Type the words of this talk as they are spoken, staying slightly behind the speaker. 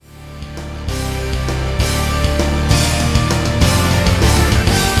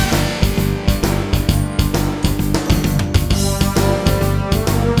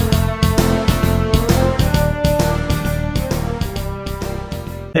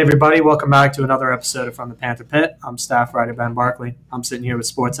Hey everybody, welcome back to another episode of From the Panther Pit. I'm staff writer Ben Barkley. I'm sitting here with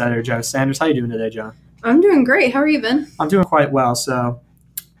sports editor Jenna Sanders. How you doing today, John? I'm doing great. How are you, Ben? I'm doing quite well. So,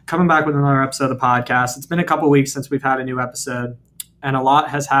 coming back with another episode of the podcast. It's been a couple weeks since we've had a new episode, and a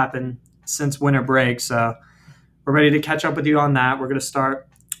lot has happened since winter break. So, we're ready to catch up with you on that. We're going to start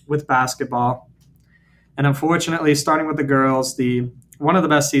with basketball. And unfortunately, starting with the girls, one of the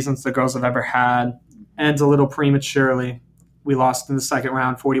best seasons the girls have ever had ends a little prematurely. We lost in the second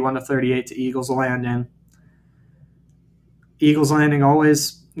round, 41-38 to Eagles Landing. Eagles Landing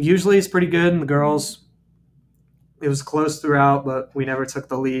usually is pretty good, and the girls, it was close throughout, but we never took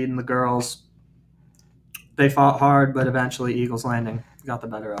the lead, and the girls, they fought hard, but eventually Eagles Landing got the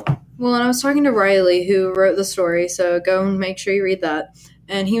better of them. Well, and I was talking to Riley, who wrote the story, so go and make sure you read that.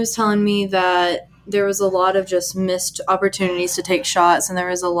 And he was telling me that there was a lot of just missed opportunities to take shots, and there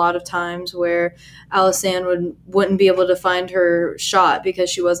was a lot of times where Alisane wouldn't be able to find her shot because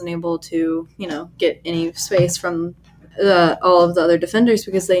she wasn't able to, get any space from all of the other defenders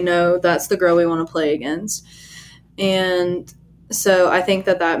because they know that's the girl we want to play against. And so I think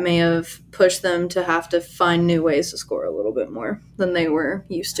that may have pushed them to have to find new ways to score a little bit more than they were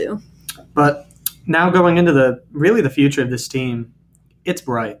used to. But now going into the future of this team, it's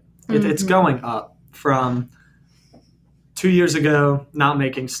bright. It's going up from 2 years ago not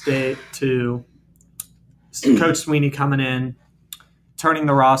making state to Coach Sweeney coming in, turning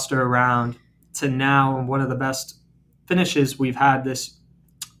the roster around to now one of the best finishes we've had this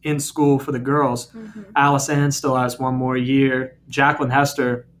in school for the girls. Alisane still has one more year. Jacqueline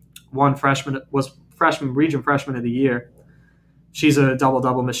Hester was region freshman of the year. She's a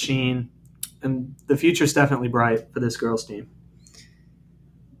double-double machine, and the future's definitely bright for this girls team.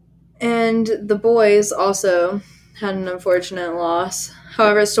 And the boys also had an unfortunate loss.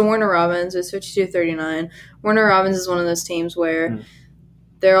 However, it's to Warner Robins. It was 52-39. Warner Robins is one of those teams where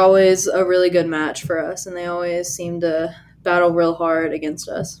they're always a really good match for us, and they always seem to battle real hard against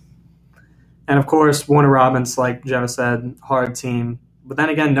us. And, of course, Warner Robins, like Jenna said, hard team. But then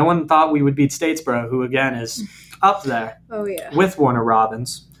again, no one thought we would beat Statesboro, who, again, is up there with Warner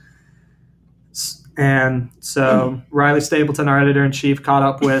Robins. And so Riley Stapleton, our editor-in-chief, caught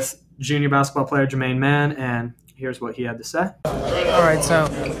up with junior basketball player Jermaine Mann, and here's what he had to say. All right, so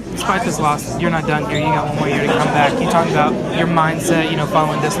despite this loss, you're not done here. You got one more year to come back. Can you talk about your mindset,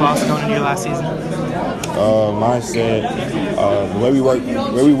 following this loss going into your last season? Mindset, the way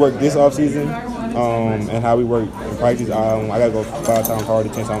we work this off season, and how we work in practice. I gotta go 5 times harder,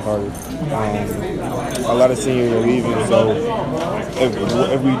 10 times harder. A lot of seniors are leaving, so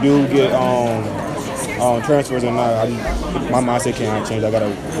if we do get transfers or not, my mindset can't change. I gotta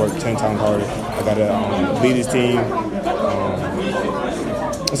work 10 times harder. I gotta lead this team.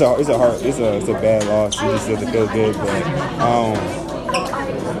 It's a bad loss. It just doesn't feel good, but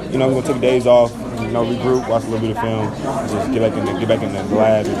we're gonna take days off. Regroup, watch a little bit of film, just get back in the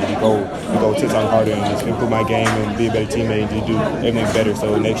lab, and go 10 times harder and just improve my game and be a better teammate and just do everything better.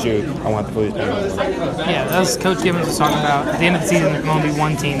 So next year, I want to play this game. Yeah, as Coach Gibbons was talking about, at the end of the season, there can only be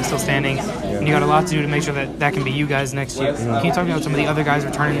one team still standing, and you got a lot to do to make sure that can be you guys next year. Can you talk about some of the other guys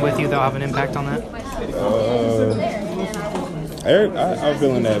returning with you that'll have an impact on that? I'm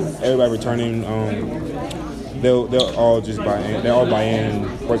feeling that everybody returning. They'll all just buy in. They all buy in,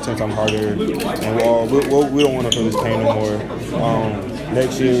 work 10 times harder, and we don't want to feel this pain no more.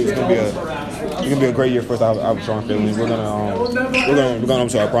 Next year it's gonna be a great year for us. I have a strong feeling. We're gonna up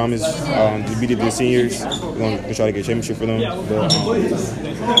to our promise to beat the seniors. We're gonna try to get a championship for them. But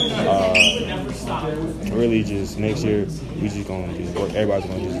really, just next year we just gonna just work. Everybody's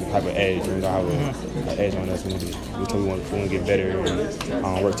gonna just have an edge. We're gonna have an edge on us. We want to get better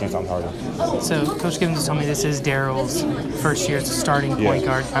and work 10 times harder. So Coach Gibbons told me this is Daryl's first year as a starting point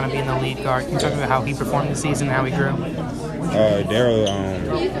guard, kind of being the lead guard. Can you talk about how he performed this season and how he grew? Daryl,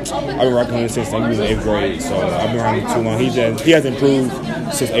 I've been rocking him since he was in 8th grade, so I've been around him too long. He has improved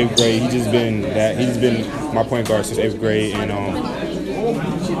since 8th grade. He's just been my point guard since 8th grade, and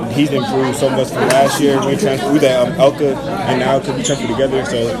he's improved so much from last year. We transferred Elka, and now because we transferred together.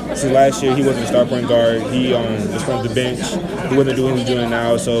 So since last year, he wasn't a star point guard. He was from the bench. He wasn't doing what he's doing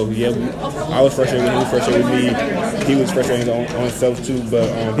now. So yeah, I was frustrated when he was frustrated with me. He was frustrated on himself too,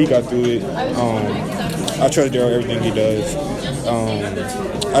 but he got through it. I trust Daryl everything he does.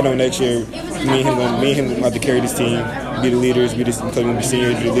 I know next year, me and him going to have to carry this team, be the leaders, be the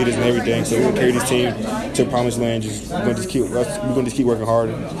seniors, be the leaders and everything. So we're going to carry this team to the promised land. We're going to just keep working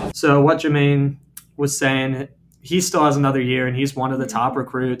hard. So what Jermaine was saying, he still has another year, and he's one of the top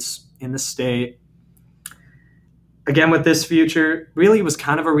recruits in the state. Again, with this future, really it was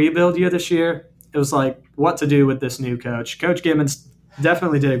kind of a rebuild year this year. It was like what to do with this new coach. Coach Gibbons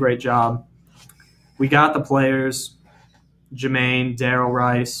definitely did a great job. We got the players, Jermaine, Daryl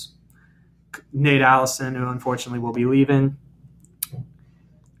Rice, Nate Allison, who unfortunately will be leaving.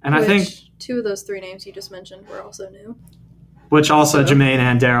 And I think 2 of those 3 names you just mentioned were also new. Which also Jermaine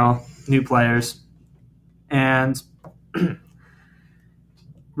and Daryl, new players. And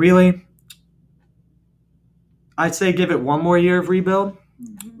really, I'd say give it one more year of rebuild.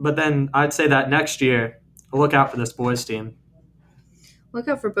 But then I'd say that next year, look out for this boys team. Look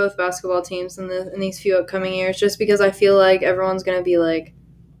out for both basketball teams in these few upcoming years, just because I feel like everyone's going to be like,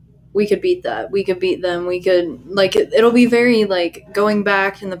 we could beat that. We could beat them. We could, like, it'll be very, like, going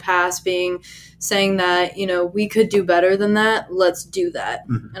back in the past saying that, we could do better than that. Let's do that.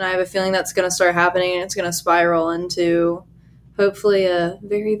 Mm-hmm. And I have a feeling that's going to start happening, and it's going to spiral into hopefully a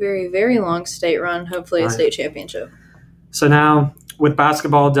very, very, very long state run, hopefully a state championship. So now, with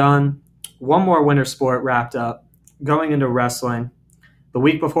basketball done, one more winter sport wrapped up, going into wrestling. The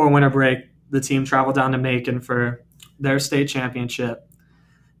week before winter break, the team traveled down to Macon for their state championship.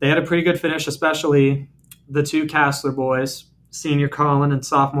 They had a pretty good finish, especially the 2 Castler boys, senior Colin and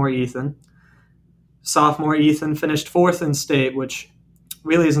sophomore Ethan. Sophomore Ethan finished 4th in state, which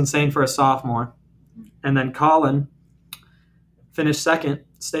really is insane for a sophomore. And then Colin finished 2nd,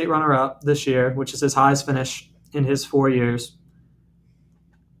 state runner-up this year, which is his highest finish in his 4 years.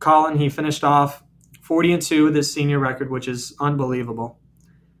 Colin, he finished off 40-2 with his senior record, which is unbelievable.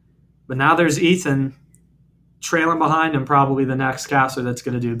 But now there's Ethan trailing behind him, probably the next Castler that's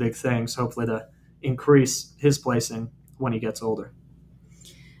going to do big things, hopefully to increase his placing when he gets older.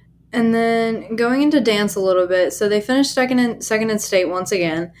 And then going into dance a little bit, so they finished second in state once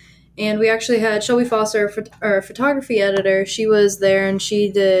again, and we actually had Shelby Foster, our photography editor. She was there, and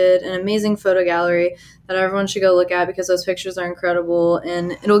she did an amazing photo gallery that everyone should go look at because those pictures are incredible,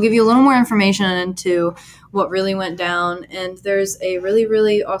 and it'll give you a little more information into what really went down. And there's a really,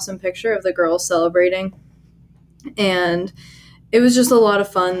 really awesome picture of the girls celebrating. And it was just a lot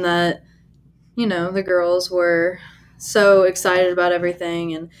of fun that, the girls were so excited about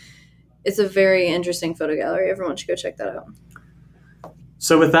everything. And it's a very interesting photo gallery. Everyone should go check that out.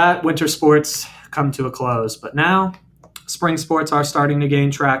 So with that, winter sports come to a close. But now, spring sports are starting to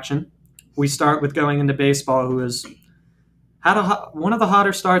gain traction. We start with going into baseball, who has had one of the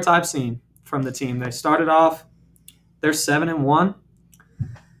hotter starts I've seen from the team. They started off, they're 7-1.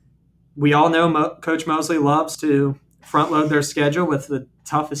 We all know Coach Mosley loves to front load their schedule with the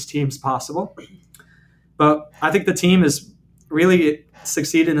toughest teams possible. But I think the team has really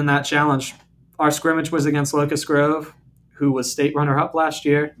succeeded in that challenge. Our scrimmage was against Locust Grove, who was state runner-up last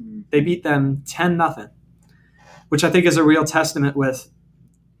year. They beat them 10-0, which I think is a real testament with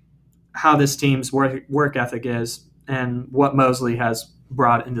how this team's work ethic is and what Mosley has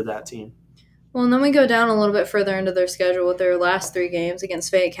brought into that team. Well, and then we go down a little bit further into their schedule with their last 3 games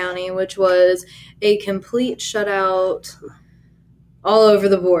against Fayette County, which was a complete shutout all over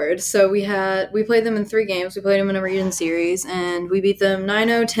the board. So we played them in 3 games. We played them in a region series, and we beat them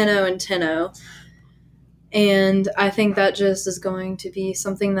 9-0, 10-0, and 10-0. And I think that just is going to be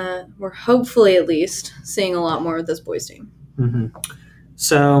something that we're hopefully at least seeing a lot more with this boys team. Mm-hmm.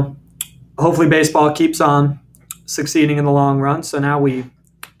 So hopefully baseball keeps on succeeding in the long run. So now we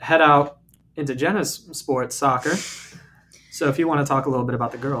head out into Jenna's sport, soccer. So if you want to talk a little bit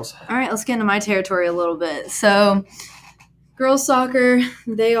about the girls. All right, let's get into my territory a little bit. So girls soccer,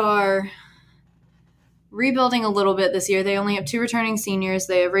 they are rebuilding a little bit this year. They only have 2 returning seniors.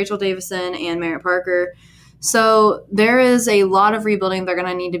 They have Rachel Davison and Merritt Parker. So there is a lot of rebuilding they're going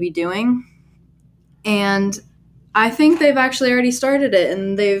to need to be doing. And I think they've actually already started it,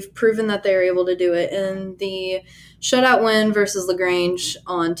 and they've proven that they're able to do it. In the shutout win versus LaGrange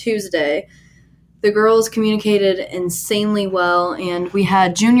on Tuesday, the girls communicated insanely well, and we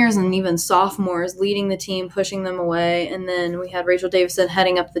had juniors and even sophomores leading the team, pushing them away. And then we had Rachel Davison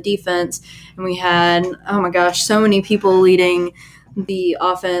heading up the defense, and we had, so many people leading the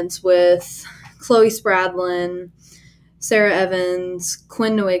offense with Chloe Spradlin, Sarah Evans,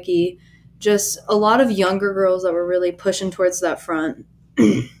 Quinn Nowicki, just a lot of younger girls that were really pushing towards that front.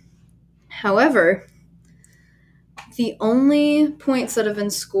 However, the only points that have been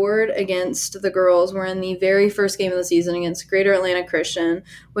scored against the girls were in the very first game of the season against Greater Atlanta Christian,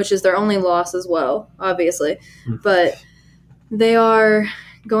 which is their only loss as well, obviously. But they are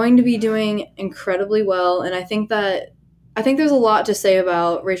going to be doing incredibly well, and I think there's a lot to say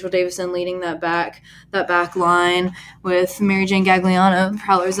about Rachel Davison leading that back line with Mary Jane Gagliano,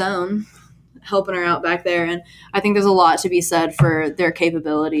 Prowler Zone, helping her out back there. And I think there's a lot to be said for their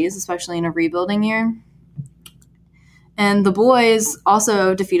capabilities, especially in a rebuilding year. And the boys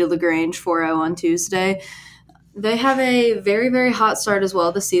also defeated LaGrange 4-0 on Tuesday. They have a very, very hot start as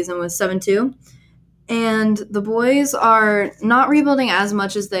well this season with 7-2. And the boys are not rebuilding as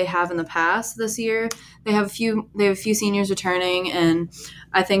much as they have in the past this year. They have a few seniors returning, and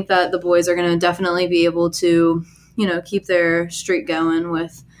I think that the boys are going to definitely be able to, keep their streak going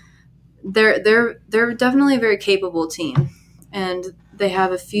with they're definitely a very capable team. And they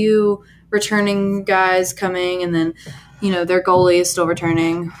have a few returning guys coming, and then, their goalie is still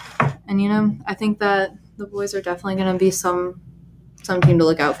returning. And, I think that the boys are definitely going to be some team to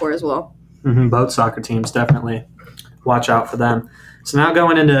look out for as well. Mm-hmm. Both soccer teams, definitely watch out for them. So now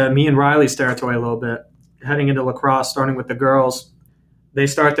going into me and Riley's territory a little bit, heading into lacrosse, starting with the girls. They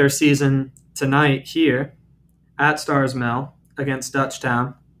start their season tonight here at Starr's Mill against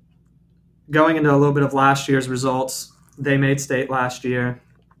Dutchtown. Going into a little bit of last year's results, they made state last year.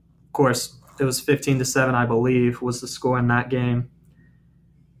 Of course, it was 15-7, I believe, was the score in that game.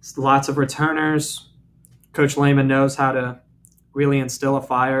 Lots of returners. Coach Lehman knows how to really instill a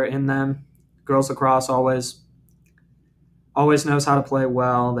fire in them. Girls lacrosse always knows how to play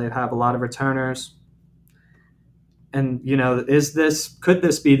well. They have a lot of returners. And, could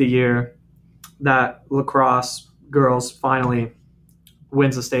this be the year that lacrosse girls finally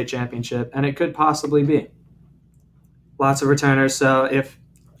wins a state championship? And it could possibly be. Lots of returners. So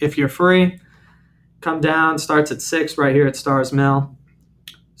if you're free, come down. Starts at 6 right here at Starr's Mill.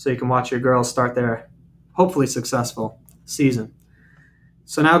 So you can watch your girls start their hopefully successful season.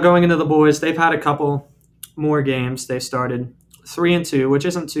 So now going into the boys, they've had a couple more games. They started 3-2, which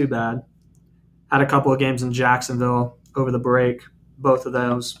isn't too bad. Had a couple of games in Jacksonville over the break. Both of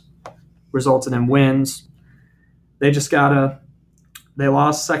those resulted in wins. They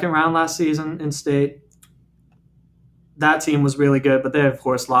lost second round last season in state. That team was really good, but they, of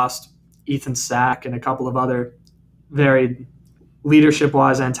course, lost Ethan Sack and a couple of other very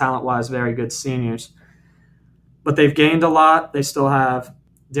leadership-wise and talent-wise very good seniors. But they've gained a lot. They still have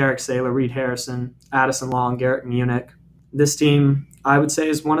Derek Saylor, Reed Harrison, Addison Long, Garrett Munich. This team, I would say,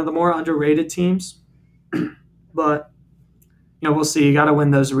 is one of the more underrated teams. But, we'll see. You got to win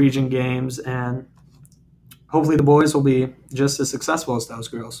those region games, and hopefully the boys will be just as successful as those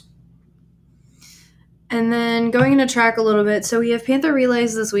girls. And then going into track a little bit, so we have Panther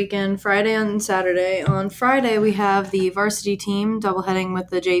relays this weekend, Friday and Saturday. On Friday, we have the varsity team doubleheading with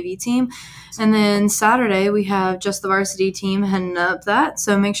the JV team. And then Saturday, we have just the varsity team heading up that.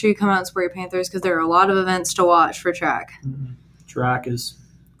 So make sure you come out and support your Panthers because there are a lot of events to watch for track. Mm-hmm. Track is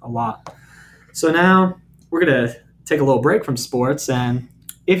a lot. So now we're going to take a little break from sports. And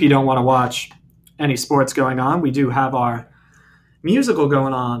if you don't want to watch any sports going on, we do have our musical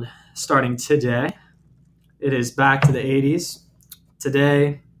going on starting today. It is back to the 80s.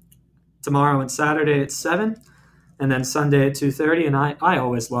 Today, tomorrow, and Saturday at 7, and then Sunday at 2:30. And I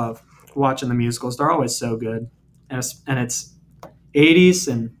always love watching the musicals. They're always so good. And it's 80s,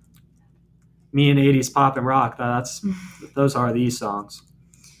 and me and 80s pop and rock. Those are these songs.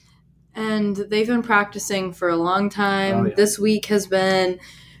 And they've been practicing for a long time. Oh, yeah. This week has been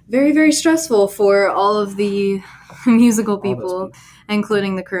very, very stressful for all of the musical people,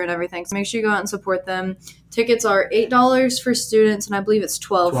 including the crew and everything. So make sure you go out and support them. Tickets are $8 for students, and I believe it's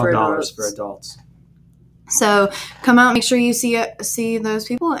 $12 for adults. So come out, make sure you see those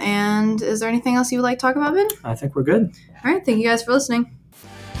people. And is there anything else you would like to talk about, Ben? I think we're good. All right. Thank you guys for listening.